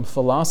view, from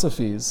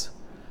philosophies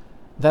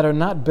that are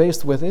not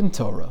based within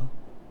Torah,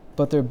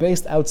 but they're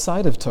based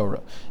outside of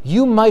Torah.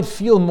 You might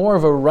feel more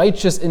of a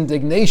righteous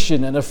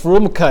indignation and a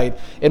frumkeit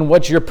in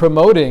what you're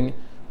promoting,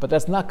 but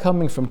that's not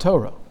coming from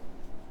Torah.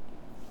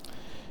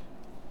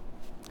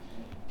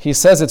 He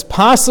says it's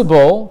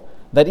possible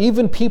that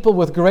even people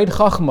with great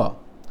chachma,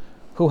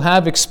 who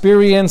have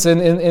experience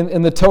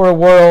in the Torah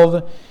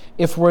world,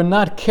 if we're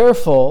not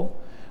careful,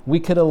 we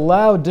could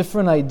allow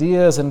different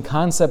ideas and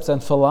concepts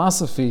and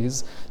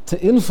philosophies to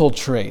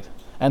infiltrate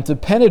and to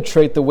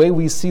penetrate the way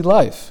we see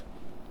life.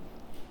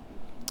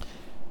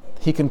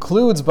 He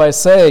concludes by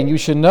saying, you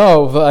should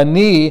know,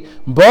 V'ani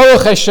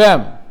Baruch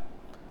Hashem.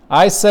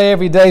 I say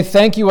every day,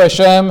 thank you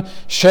Hashem,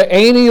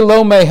 She'eni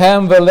lo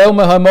mehem ve'lo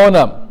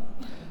mehamonam.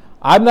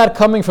 I'm not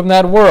coming from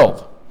that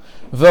world.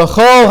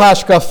 V'chol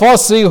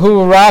hashkafosi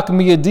hu rak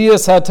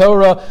miyadiyas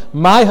haTorah.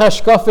 My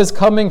hashkaf is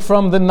coming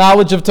from the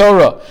knowledge of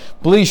Torah.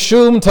 Bli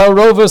shum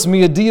tarovas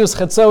miyadiyus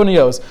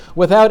chetzonios.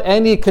 Without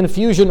any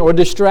confusion or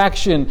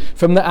distraction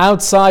from the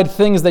outside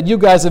things that you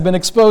guys have been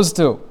exposed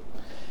to.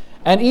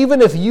 And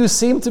even if you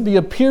seem to be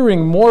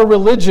appearing more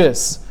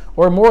religious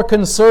or more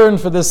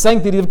concerned for the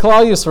sanctity of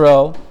Klal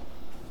Yisrael,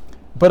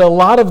 but a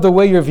lot of the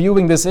way you're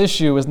viewing this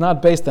issue is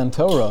not based on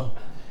Torah.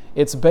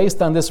 It's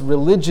based on this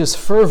religious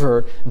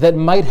fervor that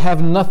might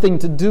have nothing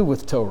to do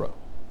with Torah.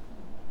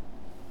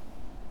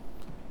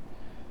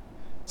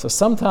 So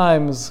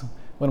sometimes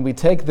when we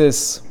take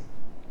this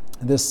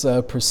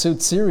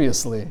pursuit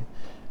seriously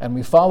and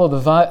we follow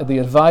the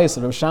advice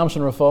of Rav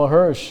Shamshon Raphael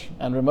Hirsch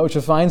and Rav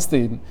Moshe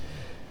Feinstein,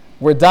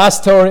 where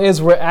Das Torah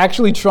is, we're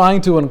actually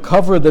trying to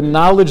uncover the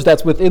knowledge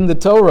that's within the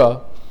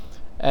Torah.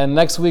 And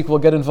next week we'll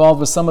get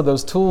involved with some of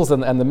those tools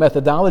and the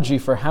methodology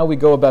for how we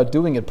go about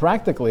doing it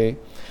practically.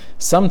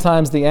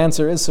 Sometimes the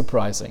answer is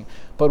surprising.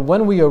 But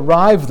when we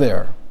arrive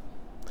there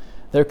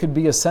could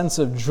be a sense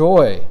of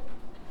joy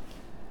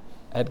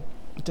at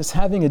just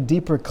having a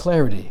deeper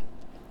clarity,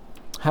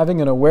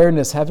 having an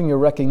awareness, having a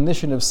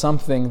recognition of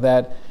something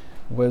that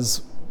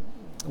was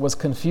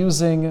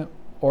confusing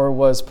or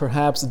was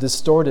perhaps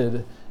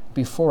distorted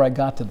before I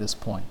got to this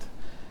point.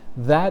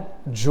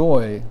 That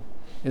joy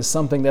is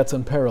something that's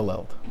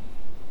unparalleled.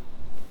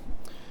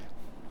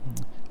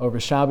 Over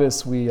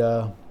Shabbos, we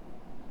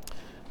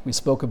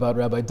spoke about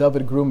Rabbi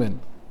David Gruman,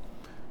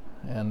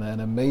 and an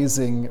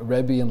amazing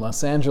Rebbe in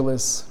Los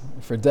Angeles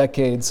for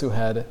decades who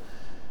had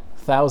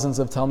thousands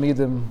of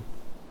Talmidim,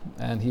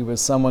 and he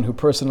was someone who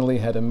personally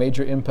had a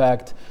major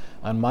impact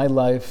on my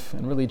life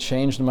and really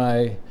changed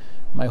my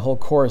whole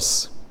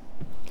course.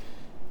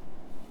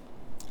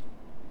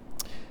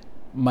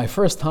 My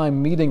first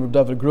time meeting Rabbi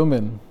David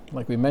Gruman,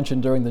 like we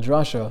mentioned during the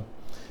drasha,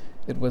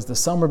 it was the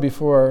summer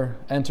before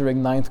entering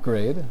 9th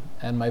grade,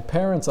 and my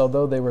parents,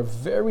 although they were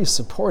very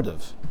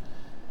supportive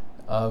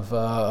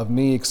of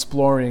me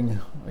exploring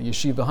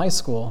yeshiva high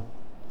school,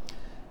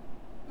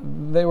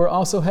 they were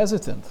also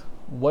hesitant.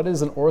 What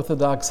does an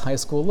Orthodox high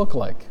school look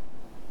like?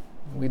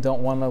 We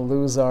don't want to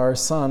lose our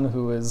son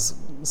who is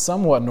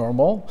somewhat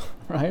normal,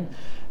 right?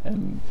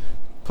 And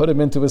put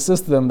him into a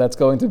system that's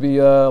going to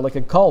be like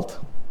a cult.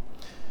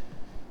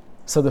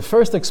 So the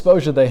first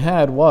exposure they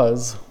had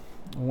was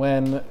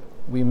when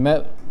we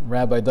met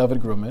Rabbi David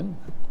Gruman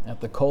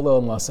at the Kollel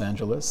in Los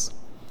Angeles.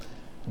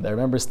 And I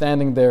remember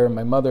standing there,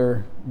 my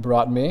mother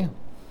brought me,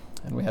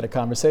 and we had a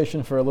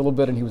conversation for a little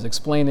bit, and he was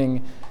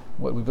explaining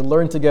what we would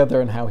learn together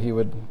and how he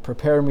would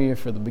prepare me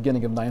for the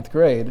beginning of 9th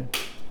grade.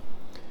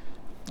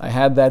 I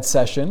had that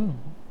session.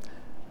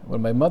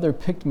 When my mother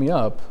picked me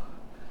up,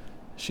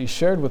 she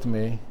shared with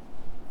me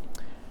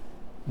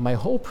my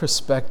whole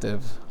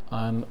perspective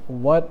on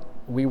what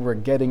we were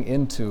getting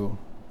into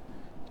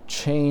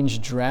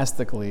changed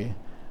drastically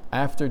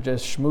after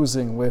just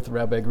schmoozing with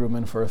Rabbi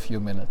Gruman for a few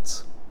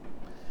minutes.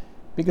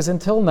 Because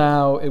until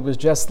now, it was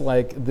just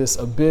like this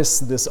abyss,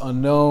 this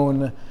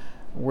unknown.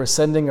 We're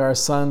sending our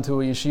son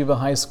to a yeshiva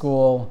high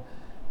school,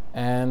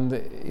 and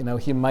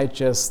he might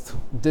just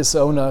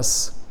disown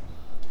us.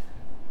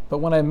 But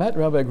when I met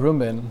Rabbi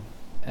Gruman,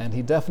 and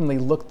he definitely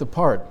looked the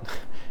part,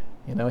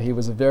 he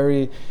was a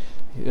very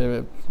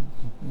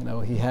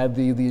he had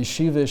the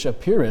yeshivish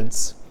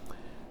appearance,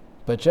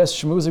 but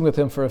just schmoozing with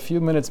him for a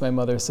few minutes, my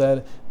mother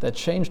said, that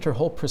changed her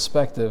whole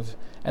perspective,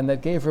 and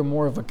that gave her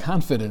more of a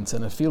confidence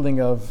and a feeling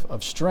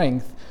of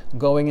strength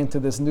going into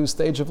this new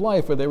stage of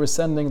life where they were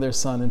sending their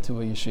son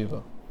into a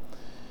yeshiva.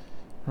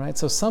 Right?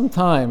 So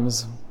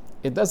sometimes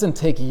it doesn't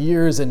take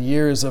years and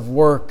years of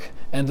work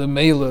and a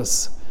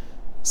melus.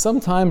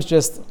 Sometimes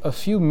just a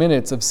few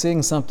minutes of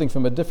seeing something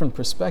from a different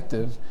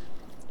perspective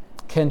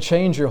can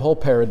change your whole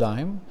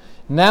paradigm.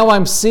 Now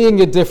I'm seeing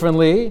it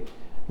differently.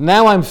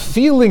 Now I'm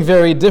feeling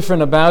very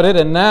different about it,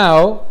 and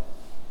now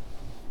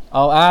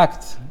I'll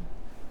act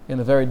in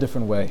a very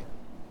different way.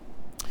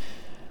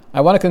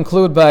 I want to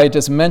conclude by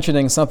just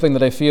mentioning something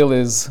that I feel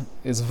is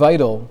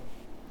vital.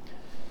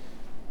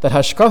 That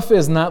hashkafa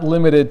is not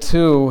limited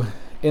to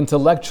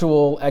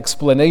intellectual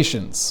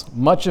explanations.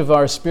 Much of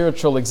our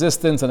spiritual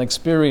existence and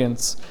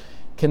experience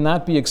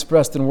cannot be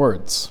expressed in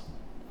words.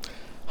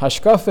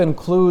 Hashkafa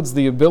includes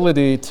the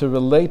ability to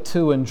relate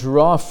to and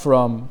draw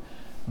from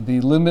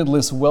the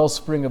limitless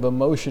wellspring of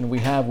emotion we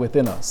have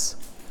within us.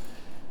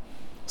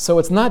 So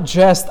it's not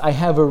just I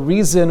have a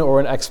reason or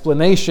an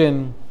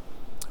explanation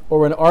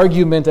or an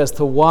argument as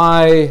to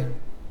why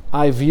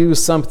I view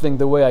something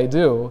the way I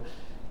do,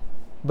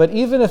 but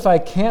even if I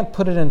can't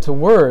put it into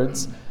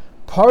words,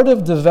 part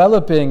of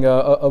developing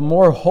a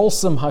more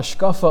wholesome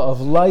hashkafa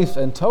of life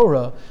and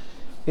Torah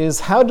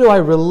is how do I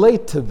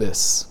relate to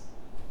this?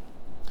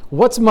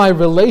 What's my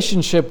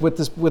relationship with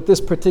this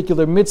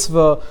particular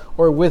mitzvah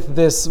or with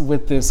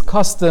this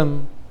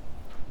custom?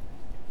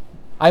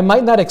 I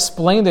might not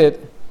explain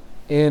it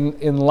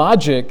in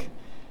logic,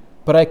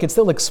 but I could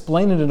still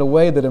explain it in a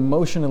way that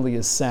emotionally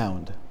is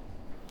sound.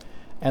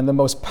 And the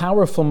most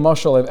powerful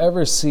mashal I've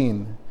ever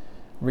seen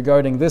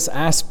regarding this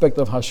aspect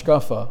of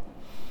hashkafa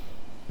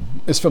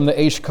is from the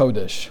Eish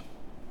Kodesh.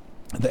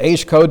 The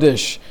Eish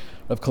Kodesh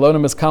of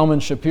Kolonimus Kalman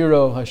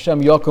Shapiro,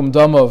 Hashem Yokum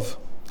Domov,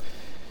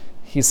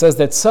 he says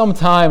that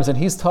sometimes, and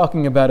he's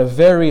talking about a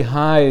very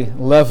high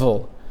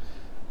level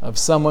of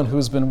someone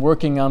who's been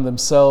working on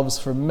themselves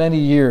for many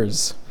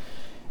years.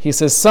 He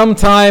says,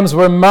 sometimes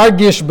we're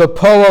margish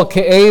bepoel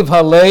ke'ev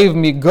halev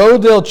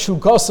migodel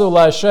chukoso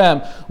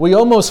la'Hashem. We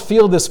almost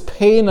feel this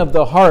pain of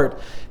the heart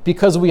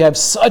because we have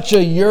such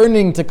a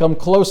yearning to come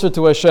closer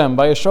to Hashem.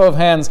 By a show of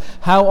hands,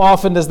 how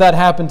often does that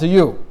happen to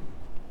you?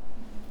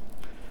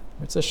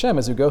 It's Hashem.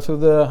 As you go through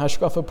the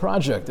Hashkafa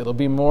project, it'll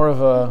be more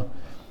of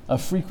a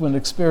frequent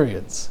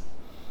experience.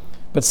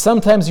 But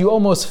sometimes you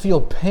almost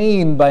feel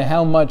pain by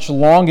how much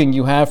longing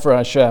you have for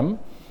Hashem.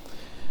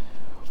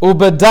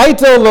 But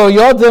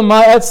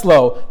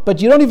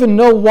you don't even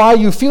know why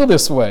you feel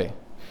this way.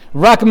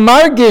 You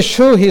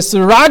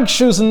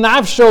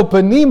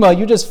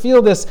just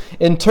feel this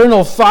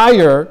internal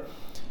fire,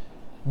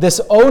 this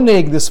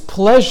oneg, this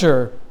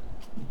pleasure,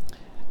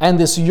 and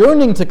this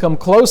yearning to come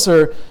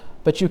closer,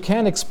 but you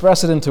can't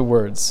express it into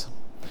words.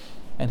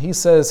 And he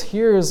says,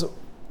 here's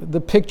the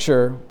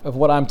picture of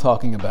what I'm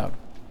talking about.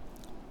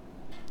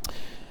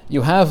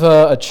 You have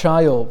a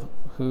child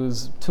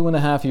who's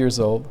 2.5 years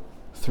old,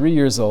 3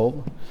 years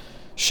old,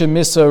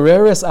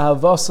 shemisoreres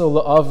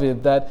ahavaso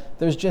la'aviv, that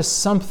there's just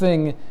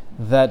something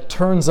that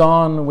turns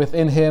on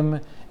within him,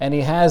 and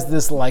he has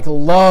this like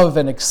love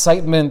and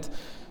excitement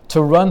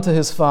to run to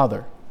his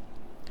father.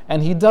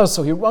 And he does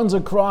so. He runs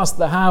across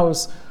the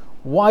house,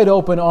 wide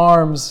open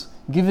arms,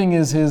 giving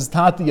his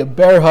tati a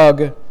bear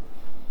hug.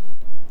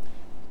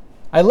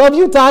 I love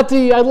you,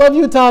 Tati. I love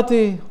you,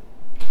 Tati.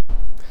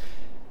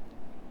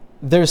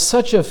 There's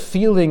such a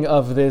feeling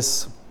of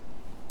this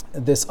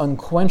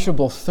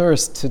unquenchable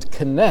thirst to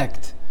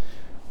connect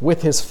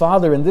with his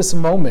father in this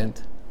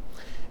moment.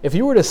 If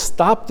you were to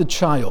stop the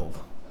child,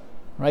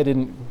 right,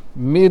 in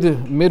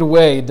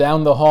midway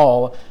down the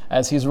hall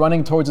as he's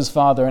running towards his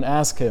father and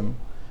ask him,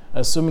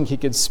 assuming he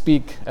could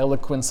speak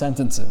eloquent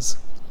sentences,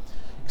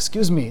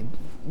 excuse me,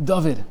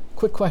 David,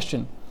 quick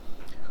question.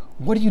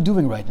 What are you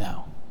doing right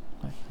now?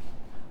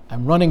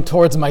 I'm running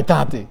towards my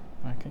tati.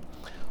 Okay.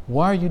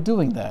 Why are you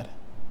doing that?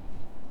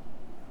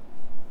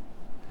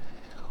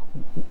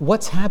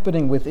 What's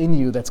happening within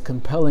you that's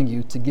compelling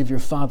you to give your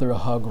father a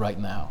hug right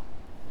now?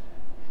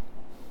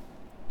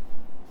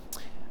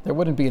 There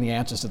wouldn't be any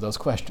answers to those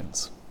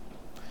questions.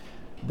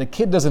 The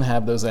kid doesn't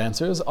have those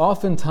answers.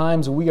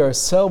 Oftentimes we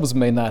ourselves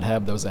may not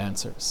have those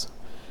answers.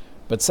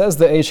 But says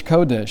the Eish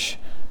Kodesh,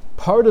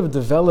 part of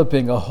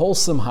developing a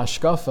wholesome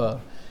hashkafa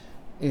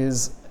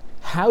is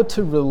how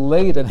to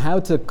relate and how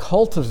to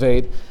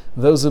cultivate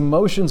those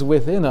emotions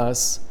within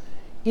us,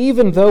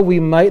 even though we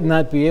might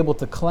not be able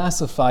to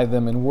classify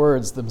them in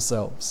words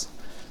themselves.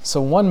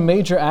 So one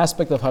major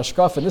aspect of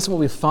hashkafa, and this is what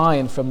we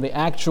find from the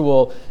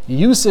actual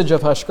usage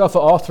of hashkafa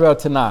all throughout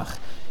Tanakh,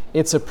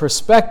 it's a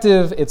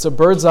perspective, it's a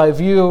bird's eye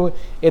view,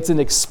 it's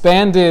an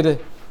expanded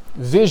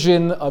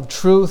vision of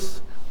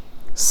truth,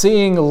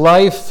 seeing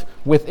life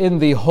within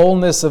the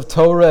wholeness of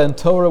Torah and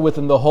Torah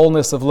within the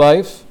wholeness of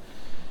life.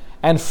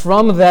 And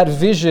from that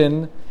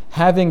vision,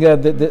 having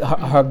the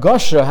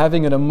hargasha,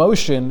 having an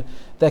emotion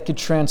that could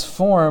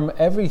transform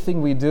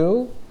everything we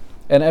do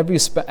and every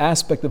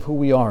aspect of who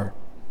we are.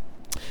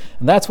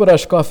 And that's what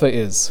hashkafa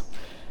is.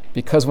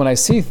 Because when I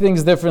see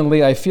things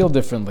differently, I feel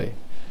differently.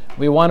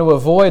 We want to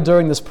avoid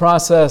during this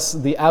process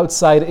the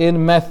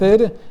outside-in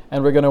method,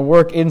 and we're going to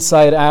work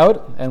inside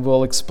out, and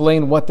we'll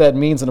explain what that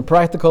means on a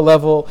practical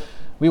level.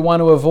 We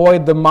want to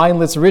avoid the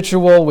mindless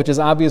ritual, which is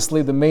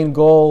obviously the main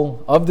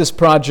goal of this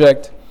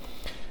project.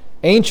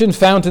 Ancient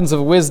fountains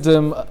of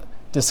wisdom,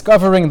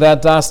 discovering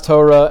that Das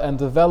Torah and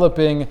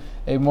developing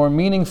a more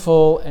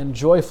meaningful and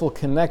joyful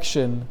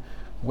connection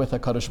with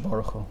HaKadosh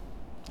Baruch Hu.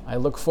 I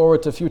look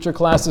forward to future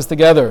classes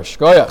together.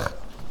 Shkoyach.